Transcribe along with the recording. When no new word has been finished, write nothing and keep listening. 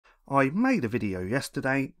I made a video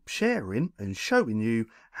yesterday sharing and showing you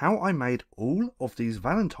how I made all of these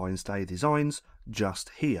Valentine's Day designs just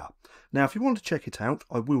here. Now if you want to check it out,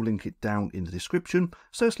 I will link it down in the description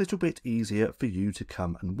so it's a little bit easier for you to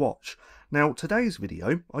come and watch. Now today's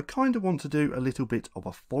video, I kind of want to do a little bit of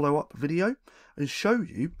a follow-up video and show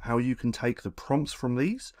you how you can take the prompts from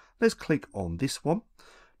these. Let's click on this one.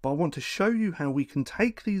 But I want to show you how we can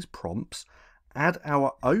take these prompts, add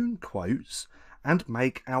our own quotes, and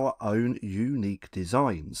make our own unique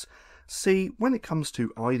designs. See, when it comes to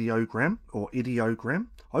ideogram or ideogram,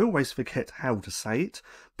 I always forget how to say it,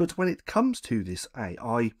 but when it comes to this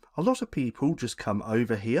AI, a lot of people just come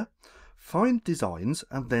over here, find designs,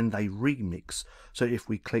 and then they remix. So if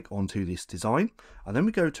we click onto this design, and then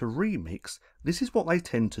we go to remix, this is what they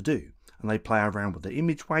tend to do. And they play around with the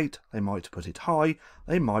image weight, they might put it high,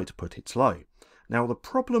 they might put it low. Now the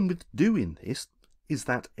problem with doing this is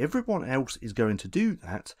that everyone else is going to do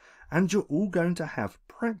that and you're all going to have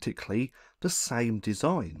practically the same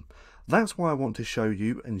design. That's why I want to show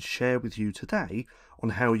you and share with you today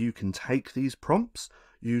on how you can take these prompts,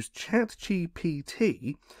 use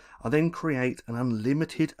ChatGPT, and then create an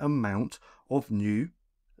unlimited amount of new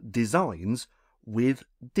designs with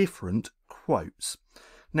different quotes.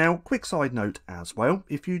 Now, quick side note as well,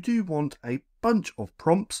 if you do want a bunch of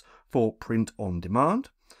prompts for print on demand,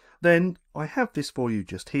 then I have this for you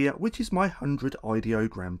just here, which is my 100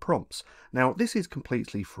 ideogram prompts. Now, this is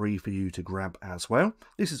completely free for you to grab as well.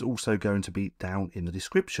 This is also going to be down in the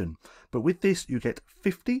description. But with this, you get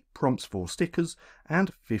 50 prompts for stickers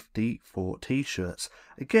and 50 for t-shirts.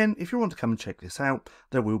 Again, if you want to come and check this out,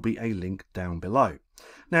 there will be a link down below.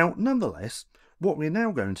 Now, nonetheless, what we're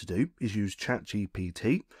now going to do is use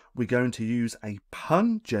ChatGPT. We're going to use a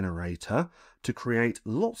pun generator to create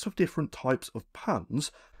lots of different types of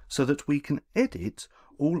puns so that we can edit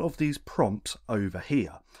all of these prompts over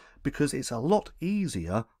here, because it's a lot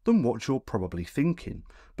easier than what you're probably thinking.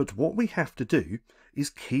 But what we have to do is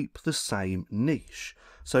keep the same niche.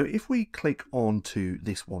 So if we click on to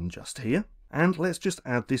this one just here, and let's just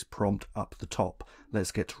add this prompt up the top.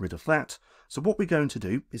 Let's get rid of that. So what we're going to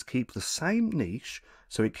do is keep the same niche,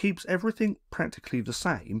 so it keeps everything practically the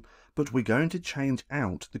same, but we're going to change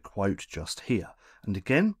out the quote just here. And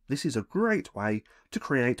again, this is a great way to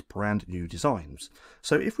create brand new designs.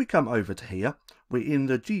 So if we come over to here, we're in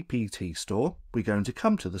the GPT store, we're going to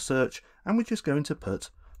come to the search, and we're just going to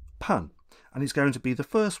put pun. And it's going to be the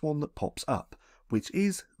first one that pops up, which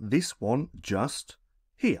is this one just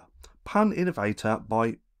here. Pun Innovator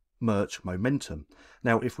by Merch Momentum.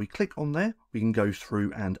 Now if we click on there, we can go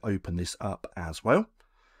through and open this up as well,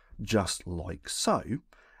 just like so.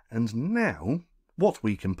 And now what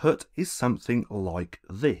we can put is something like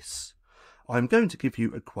this. I'm going to give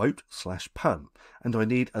you a quote / pun, and I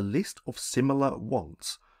need a list of similar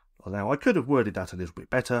ones. Now I could have worded that a little bit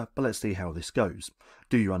better, but let's see how this goes.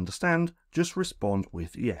 Do you understand? Just respond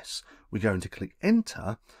with yes. We're going to click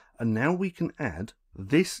enter, and now we can add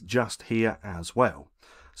this just here as well.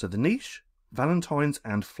 So the niche, Valentine's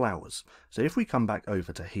and flowers. So if we come back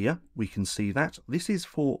over to here, we can see that this is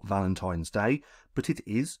for Valentine's Day, but it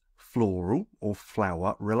is floral or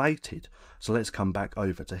flower related. So let's come back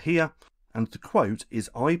over to here, and the quote is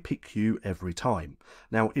I pick you every time.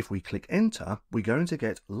 Now if we click enter, we're going to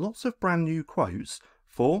get lots of brand new quotes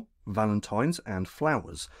for Valentine's and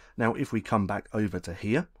flowers. Now if we come back over to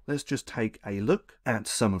here, let's just take a look at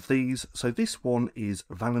some of these. So this one is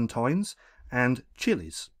Valentine's and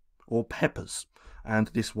chilies or peppers, and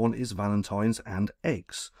this one is Valentine's and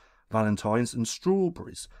eggs, Valentine's and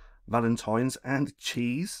strawberries, Valentine's and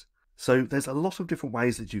cheese. So there's a lot of different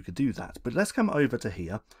ways that you could do that, but let's come over to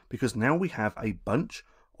here because now we have a bunch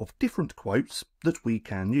of different quotes that we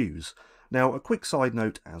can use. Now a quick side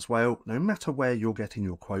note as well, no matter where you're getting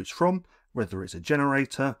your quotes from, whether it's a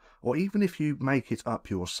generator or even if you make it up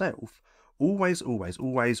yourself, always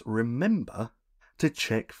remember to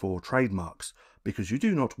check for trademarks, because you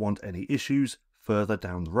do not want any issues further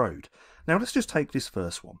down the road. Now let's just take this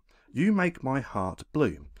first one. You make my heart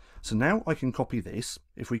bloom. So now I can copy this.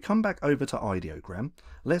 If we come back over to Ideogram,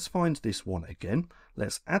 let's find this one again.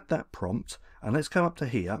 Let's add that prompt and let's come up to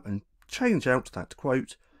here and change out that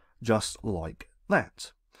quote just like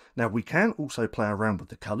that. Now we can also play around with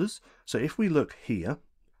the colours. So if we look here,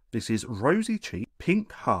 this is rosy cheek,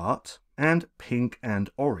 pink heart, and pink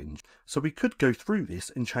and orange. So we could go through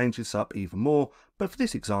this and change this up even more, but for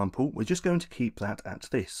this example, we're just going to keep that at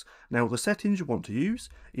this. Now the settings you want to use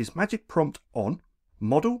is Magic Prompt on,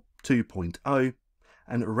 Model 2.0,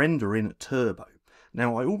 and Rendering Turbo.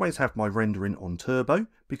 Now I always have my rendering on turbo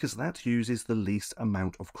because that uses the least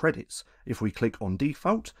amount of credits. If we click on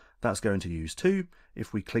default, that's going to use 2.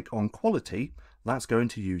 If we click on quality, that's going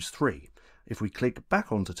to use 3. If we click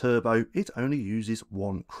back onto turbo, it only uses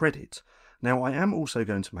 1 credit. Now I am also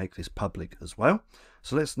going to make this public as well.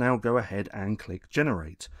 So let's now go ahead and click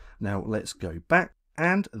generate. Now let's go back,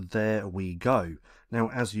 and there we go. Now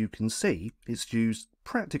as you can see, it's used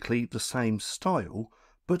practically the same style,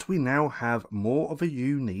 but we now have more of a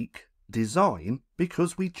unique design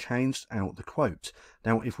because we changed out the quote.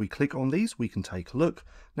 Now if we click on these, we can take a look.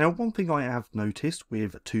 Now one thing I have noticed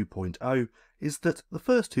with 2.0 is that the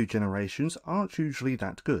first 2 generations aren't usually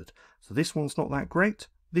that good. So this one's not that great,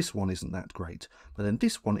 this one isn't that great, but then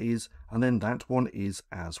this one is, and then that one is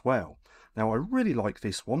as well. Now I really like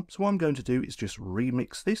this one, so what I'm going to do is just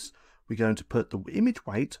remix this. We're going to put the image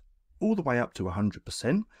weight all the way up to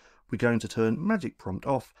 100%. We're going to turn magic prompt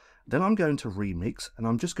off. Then I'm going to remix, and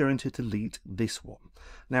I'm just going to delete this one.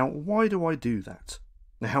 Now why do I do that?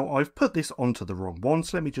 Now I've put this onto the wrong one,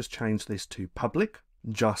 so let me just change this to public,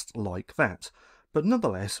 just like that. But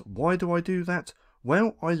nonetheless, why do I do that?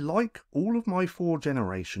 Well, I like all of my 4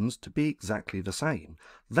 generations to be exactly the same.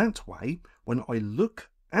 That way, when I look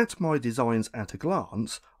at my designs at a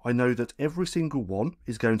glance, I know that every single one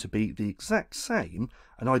is going to be the exact same,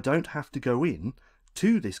 and I don't have to go in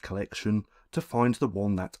to this collection to find the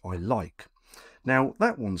one that I like. Now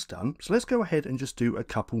that one's done, so let's go ahead and just do a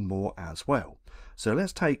couple more as well. So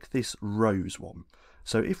let's take this rose one.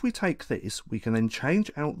 So if we take this, we can then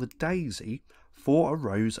change out the daisy for a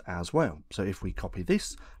rose as well. So if we copy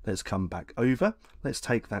this, let's come back over, let's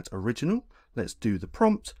take that original, let's do the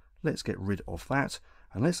prompt, let's get rid of that,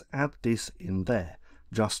 and let's add this in there,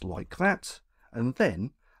 just like that. And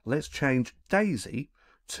then let's change daisy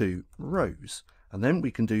to rose, and then we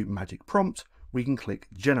can do magic prompt, we can click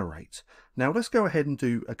generate. Now let's go ahead and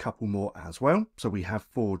do a couple more as well. So we have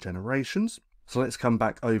 4 generations. So let's come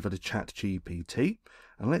back over to ChatGPT,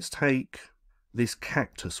 and let's take this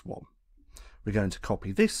cactus one. We're going to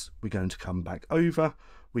copy this, we're going to come back over,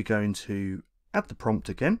 we're going to add the prompt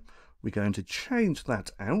again, we're going to change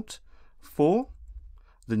that out for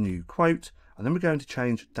the new quote, and then we're going to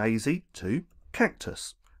change daisy to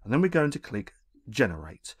cactus, and then we're going to click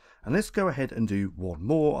generate. And let's go ahead and do one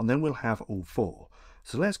more, and then we'll have all 4.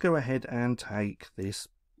 So let's go ahead and take this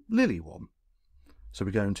lily one. So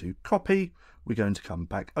we're going to copy, we're going to come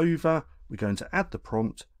back over, we're going to add the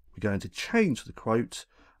prompt, we're going to change the quote,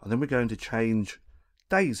 and then we're going to change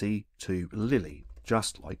daisy to lily,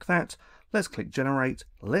 just like that. Let's click generate,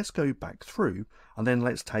 let's go back through, and then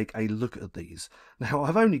let's take a look at these. Now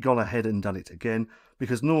I've only gone ahead and done it again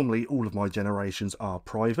because normally all of my generations are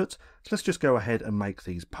private. So let's just go ahead and make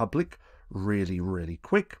these public really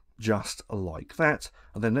quick, just like that.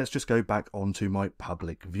 And then let's just go back onto my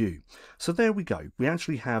public view. So there we go. We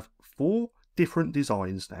actually have 4 different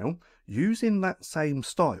designs now using that same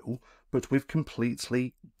style, but with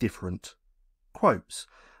completely different quotes.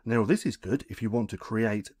 Now this is good if you want to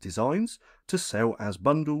create designs to sell as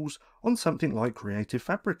bundles on something like Creative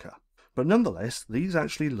Fabrica. But nonetheless, these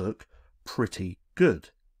actually look pretty good.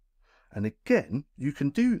 And again, you can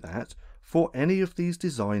do that for any of these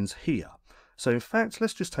designs here. So in fact,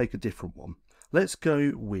 let's just take a different one. Let's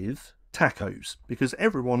go with tacos, because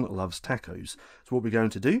everyone loves tacos. So what we're going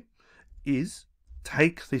to do is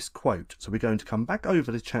take this quote. So we're going to come back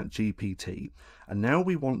over to ChatGPT, and now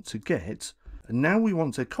we want to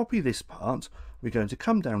copy this part. We're going to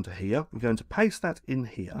come down to here, we're going to paste that in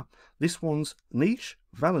here. This one's niche,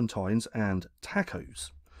 Valentine's and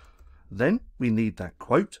tacos. Then we need that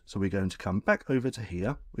quote, so we're going to come back over to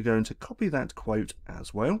here, we're going to copy that quote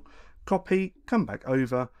as well, copy, come back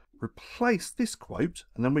over, replace this quote,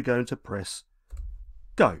 and then we're going to press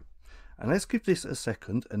go. And let's give this a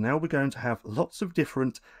second, and now we're going to have lots of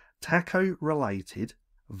different taco related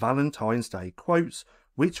Valentine's Day quotes,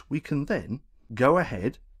 which we can then go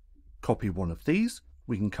ahead, copy one of these,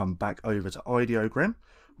 we can come back over to Ideogram,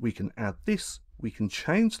 we can add this, we can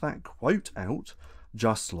change that quote out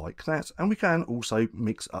just like that, and we can also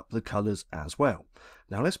mix up the colors as well.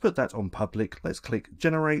 Now let's put that on public, let's click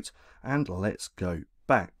generate, and let's go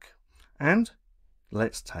back, and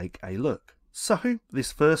let's take a look. So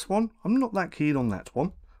this first one, I'm not that keen on that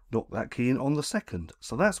one, not that keen on the second.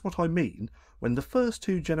 So that's what I mean when the first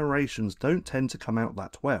 2 generations don't tend to come out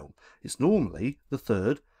that well. It's normally the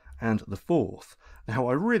 3rd and the 4th. Now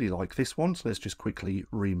I really like this one, so let's just quickly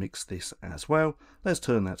remix this as well. Let's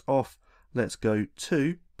turn that off. Let's go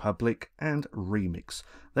to public and remix.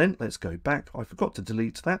 Then let's go back. I forgot to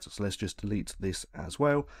delete that, so let's just delete this as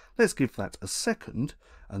well. Let's give that a second,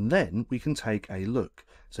 and then we can take a look.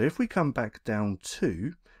 So if we come back down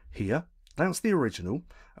to here, that's the original,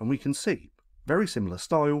 and we can see very similar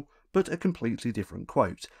style, but a completely different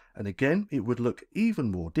quote. And again, it would look even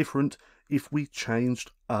more different if we changed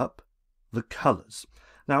up the colours.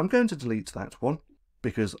 Now I'm going to delete that one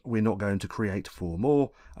because we're not going to create 4 more,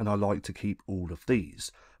 and I like to keep all of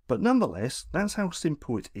these. But nonetheless, that's how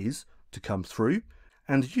simple it is to come through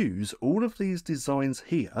and use all of these designs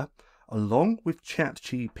here along with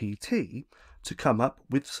ChatGPT to come up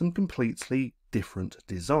with some completely different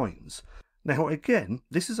designs. Now again,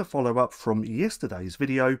 this is a follow-up from yesterday's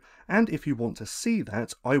video, and if you want to see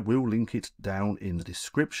that, I will link it down in the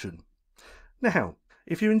description. Now,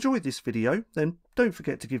 if you enjoyed this video, then don't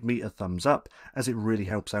forget to give me a thumbs up, as it really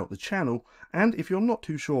helps out the channel, and if you're not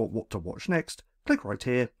too sure what to watch next, click right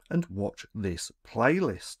here and watch this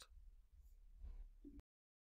playlist.